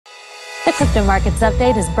The Crypto Markets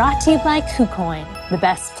Update is brought to you by KuCoin, the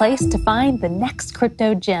best place to find the next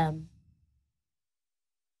crypto gem.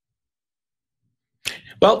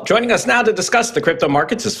 Well, joining us now to discuss the crypto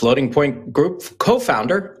markets is Floating Point Group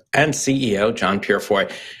co-founder and CEO, John Peurifoy.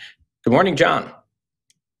 Good morning, John.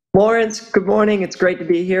 Lawrence, good morning. It's great to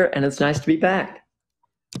be here, and it's nice to be back.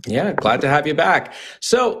 Yeah, glad to have you back.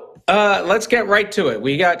 So let's get right to it.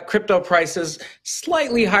 We got crypto prices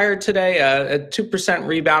slightly higher today, a 2%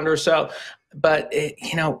 rebound or so. But,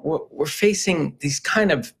 we're facing these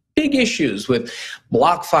kind of big issues with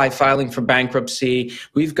BlockFi filing for bankruptcy.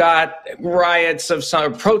 We've got riots of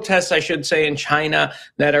some protests, I should say, in China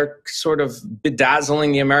that are sort of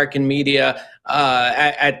bedazzling the American media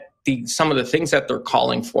at some of the things that they're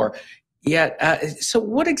calling for. Yet, so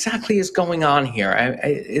what exactly is going on here?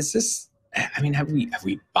 Have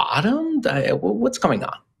we bottomed? What's going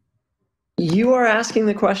on? You are asking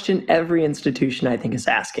the question every institution, I think, is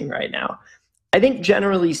asking right now. I think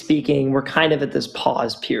generally speaking, we're kind of at this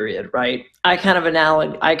pause period, right? I kind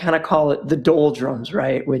of call it the doldrums,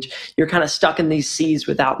 right? Which you're kind of stuck in these seas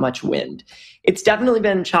without much wind. It's definitely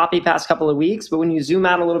been choppy past couple of weeks, but when you zoom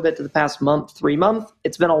out a little bit to the past month, 3 months,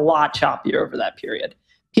 it's been a lot choppier over that period.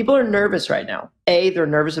 People are nervous right now. They're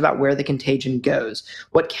nervous about where the contagion goes.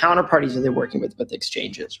 What counterparties are they working with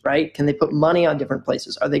exchanges, right? Can they put money on different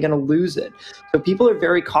places? Are they going to lose it? So people are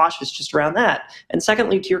very cautious just around that. And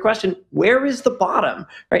secondly, to your question, where is the bottom,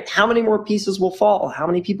 right? How many more pieces will fall? How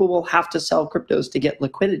many people will have to sell cryptos to get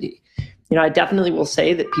liquidity? I definitely will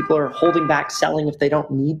say that people are holding back selling if they don't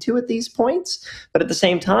need to at these points. But at the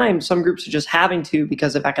same time, some groups are just having to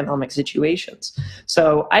because of economic situations.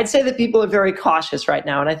 So I'd say that people are very cautious right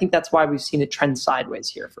now. And I think that's why we've seen it trend sideways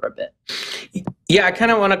here for a bit. Yeah, I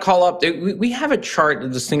kind of want to call up. We have a chart,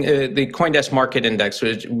 this thing, the CoinDesk market index,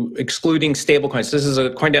 which, excluding stablecoins. This is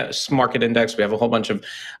a CoinDesk market index. We have a whole bunch of,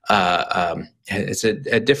 it's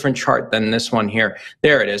a different chart than this one here.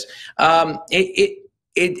 There it is.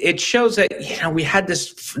 It shows that we had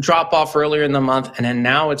this drop off earlier in the month, and then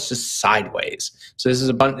now it's just sideways. So this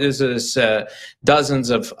is dozens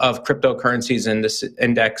of cryptocurrencies in this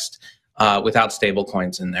indexed without stable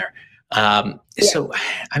coins in there. So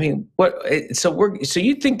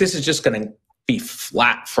you think this is just going to be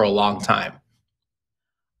flat for a long time?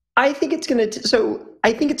 I think it's going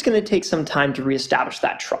to take some time to reestablish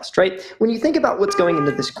that trust, right? When you think about what's going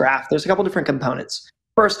into this graph, there's a couple different components.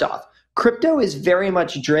 First off, crypto is very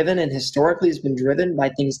much driven and historically has been driven by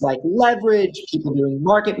things like leverage, people doing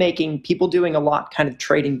market making, people doing a lot kind of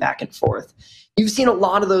trading back and forth. You've seen a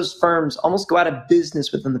lot of those firms almost go out of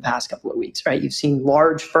business within the past couple of weeks, right? You've seen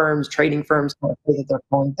large firms, trading firms, say that they're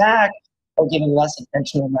pulling back or giving less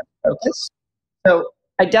attention and less focus. So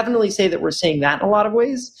I definitely say that we're seeing that in a lot of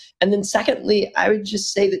ways. And then secondly, I would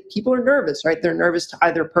just say that people are nervous, right? They're nervous to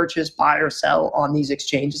either purchase, buy, or sell on these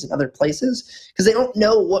exchanges and other places because they don't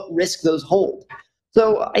know what risk those hold.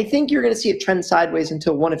 So I think you're going to see it trend sideways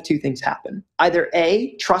until one of two things happen. Either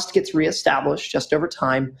A, trust gets reestablished just over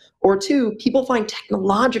time, or two, people find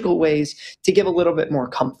technological ways to give a little bit more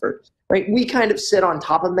comfort. Right? We kind of sit on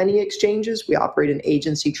top of many exchanges. We operate an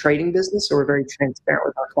agency trading business, so we're very transparent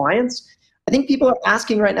with our clients. I think people are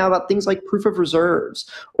asking right now about things like proof of reserves,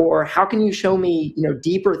 or how can you show me,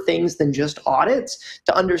 deeper things than just audits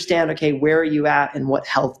to understand, okay, where are you at and what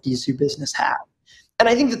health does your business have? And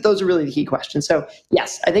I think that those are really the key questions. So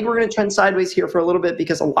yes, I think we're going to trend sideways here for a little bit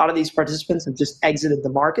because a lot of these participants have just exited the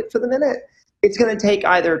market for the minute. It's going to take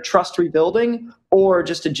either trust rebuilding or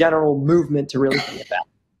just a general movement to really bring it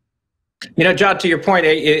back. John, to your point,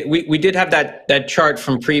 we did have that chart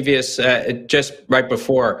from previous, just right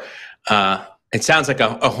before. It sounds like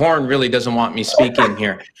a horn really doesn't want me speaking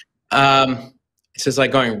here. It's just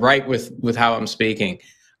like going right with how I'm speaking.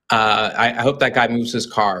 I hope that guy moves his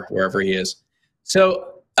car wherever he is.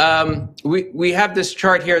 So we have this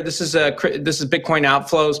chart here. This is Bitcoin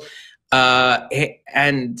outflows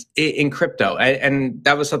and in crypto, and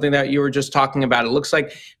that was something that you were just talking about. It looks like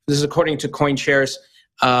this is according to CoinShares.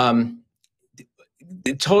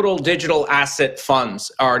 The total digital asset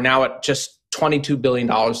funds are now at just $22 billion.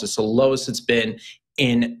 It's the lowest it's been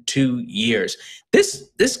in 2 years.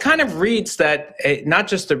 This kind of reads that not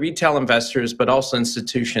just the retail investors, but also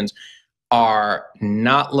institutions are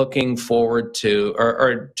not looking forward to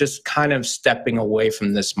or just kind of stepping away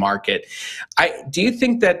from this market. Do you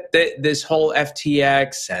think that this whole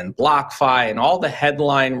FTX and BlockFi and all the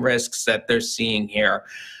headline risks that they're seeing here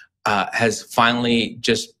has finally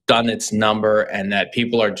just done its number, and that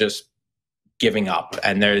people are just giving up,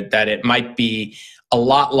 and that it might be a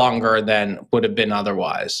lot longer than would have been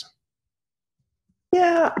otherwise?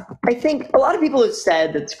 Yeah, I think a lot of people have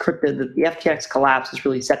said that the FTX collapse has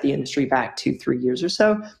really set the industry back 2, 3 years or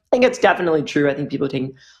so. I think it's definitely true. I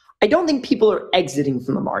don't think people are exiting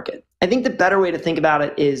from the market. I think the better way to think about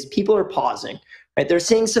it is people are pausing, right? They're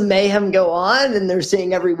seeing some mayhem go on, and they're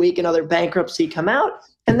seeing every week another bankruptcy come out,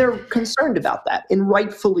 and they're concerned about that, and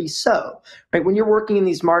rightfully so, right? When you're working in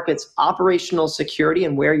these markets, operational security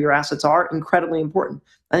and where your assets are incredibly important.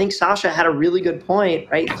 I think Sasha had a really good point,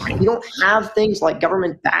 right? You don't have things like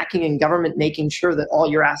government backing and government making sure that all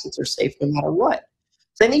your assets are safe no matter what.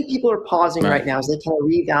 So I think people are pausing right now as they kind of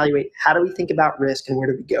reevaluate, how do we think about risk and where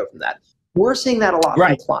do we go from that? We're seeing that a lot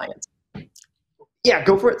from clients. Yeah,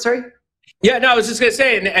 go for it. Sorry. Yeah, no, I was just going to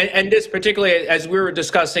say, and this particularly, as we were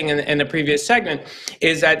discussing in the previous segment,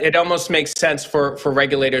 is that it almost makes sense for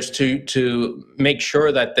regulators to make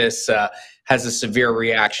sure that this has a severe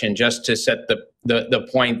reaction, just to set the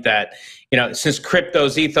point that, since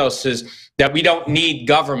crypto's ethos is that we don't need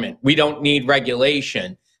government, we don't need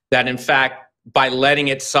regulation, that in fact, by letting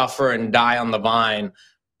it suffer and die on the vine,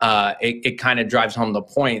 it kind of drives home the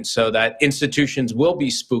point, so that institutions will be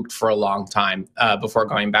spooked for a long time before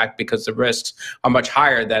going back, because the risks are much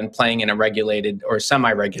higher than playing in a regulated or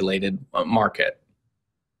semi-regulated market.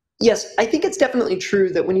 Yes, I think it's definitely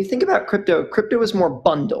true that when you think about crypto is more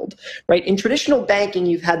bundled, right? In traditional banking,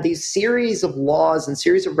 you've had these series of laws and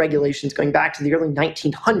series of regulations going back to the early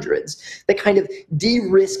 1900s that kind of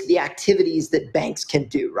de-risk the activities that banks can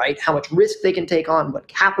do, right? How much risk they can take on, what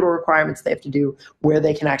capital requirements they have to do, where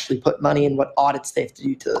they can actually put money, and what audits they have to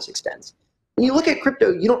do to those extents. When you look at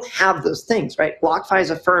crypto, you don't have those things, right? BlockFi as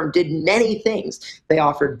a firm did many things. They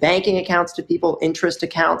offered banking accounts to people, interest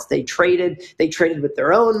accounts. They traded with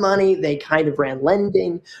their own money. They kind of ran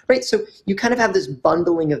lending, right? So you kind of have this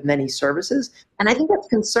bundling of many services. And I think that's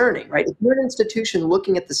concerning, right? If you're an institution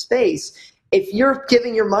looking at the space, if you're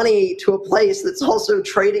giving your money to a place that's also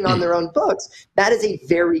trading on their own books, that is a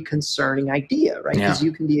very concerning idea, right? Because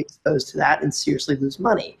you can be exposed to that and seriously lose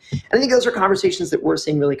money. And I think those are conversations that we're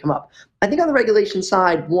seeing really come up. I think on the regulation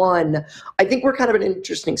side, I think we're kind of in an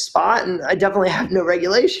interesting spot, and I definitely have no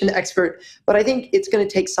regulation expert, but I think it's going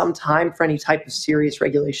to take some time for any type of serious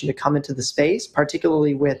regulation to come into the space,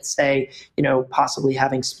 particularly with, say, possibly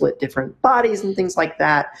having split different bodies and things like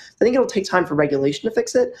that. I think it'll take time for regulation to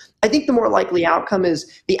fix it. I think the more likely outcome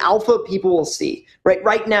is the alpha people will see, right?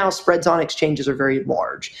 Right now, spreads on exchanges are very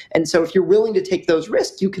large. And so if you're willing to take those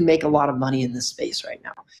risks, you can make a lot of money in this space right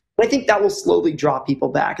now. But I think that will slowly draw people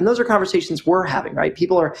back. And those are conversations we're having, right?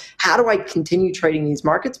 People are, how do I continue trading these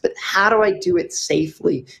markets, but how do I do it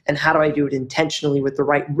safely? And how do I do it intentionally with the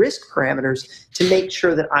right risk parameters to make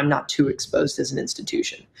sure that I'm not too exposed as an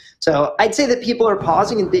institution? So I'd say that people are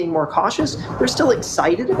pausing and being more cautious. They're still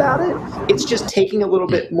excited about it. It's just taking a little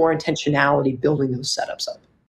bit more intentionality building those setups up.